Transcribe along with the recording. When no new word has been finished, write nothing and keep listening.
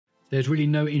There's really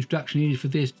no introduction needed for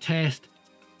this test.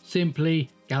 Simply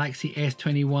Galaxy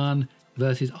S21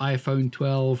 versus iPhone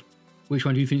 12. Which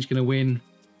one do you think is going to win?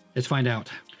 Let's find out.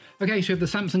 Okay, so we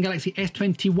have the Samsung Galaxy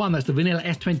S21, that's the vanilla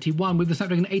S21 with the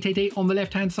Snapdragon 888 on the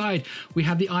left-hand side. We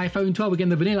have the iPhone 12, again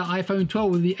the vanilla iPhone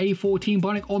 12 with the A14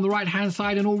 Bionic on the right-hand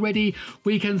side, and already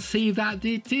we can see that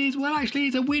it is, well actually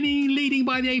it's a winning, leading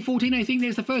by the A14. I think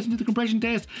there's the first into the compression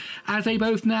test, as they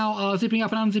both now are zipping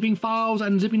up and unzipping files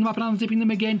and zipping them up and unzipping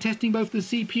them again, testing both the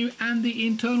CPU and the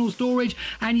internal storage.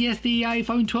 And yes, the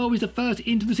iPhone 12 is the first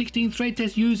into the 16-thread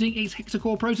test using its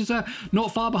hexa-core processor,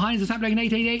 not far behind the Snapdragon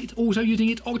 888. It's also using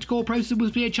its octa-core processor. Will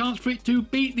be a chance for it to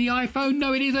beat the iPhone.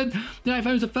 No, it isn't. The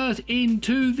iPhone's the first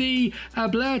into the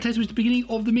blur test, which is the beginning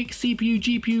of the mixed CPU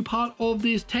GPU part of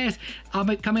this test.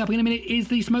 Coming up in a minute is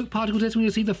the smoke particle test. We're going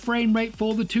to see the frame rate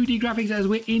for the 2D graphics as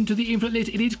we're into the infinite list.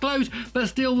 It is close, but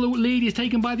still the lead is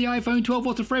taken by the iPhone 12.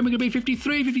 What's the frame rate going to be?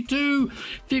 53, 52,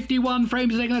 51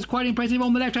 frames a second. That's quite impressive.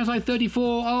 On the left hand side,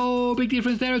 34. Oh, big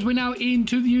difference there as we're now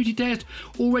into the Unity test.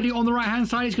 Already on the right hand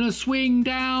side, it's going to swing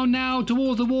down now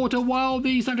towards the water while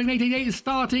the Snapdragon 888 is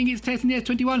starting its test in the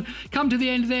S21. Come to the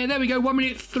end there. There we go. 1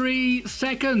 minute 3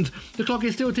 seconds. The clock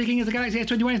is still ticking as the Galaxy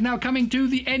S21 is now coming to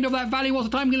the end of that valley. What's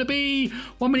the time going to be?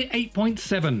 1 minute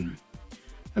 8.7.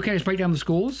 Okay, let's break down the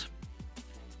scores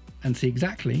and see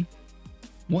exactly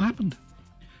what happened.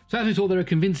 So as we saw, there a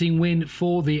convincing win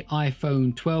for the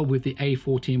iPhone 12 with the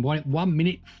A14 Bionic, 1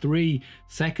 minute 3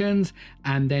 seconds,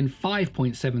 and then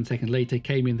 5.7 seconds later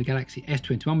came in the Galaxy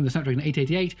S21 with the Snapdragon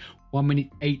 888, 1 minute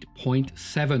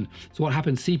 8.7. So what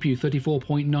happened? CPU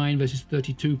 34.9 versus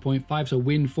 32.5, so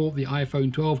win for the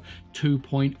iPhone 12,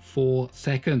 2.4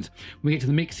 seconds. When we get to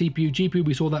the mixed CPU GPU,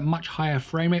 we saw that much higher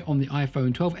frame rate on the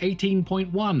iPhone 12,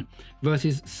 18.1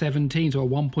 versus 17, so a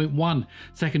 1.1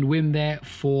 second win there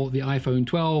for the iPhone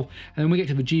 12. And then we get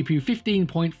to the GPU,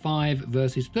 15.5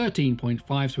 versus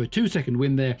 13.5, so a 2-second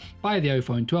win there by the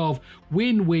iPhone 12.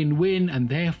 Win, win, win, and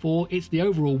therefore it's the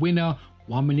overall winner,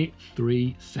 1 minute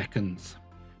 3 seconds.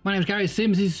 My name is Gary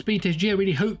Sims, this is SpeedTest G. I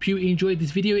really hope you enjoyed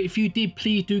this video. If you did,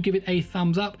 please do give it a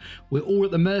thumbs up. We're all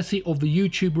at the mercy of the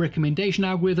YouTube recommendation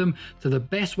algorithm, so the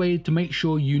best way to make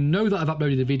sure you know that I've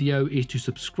uploaded a video is to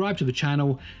subscribe to the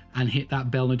channel and hit that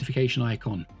bell notification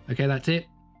icon. Okay, that's it.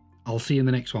 I'll see you in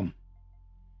the next one.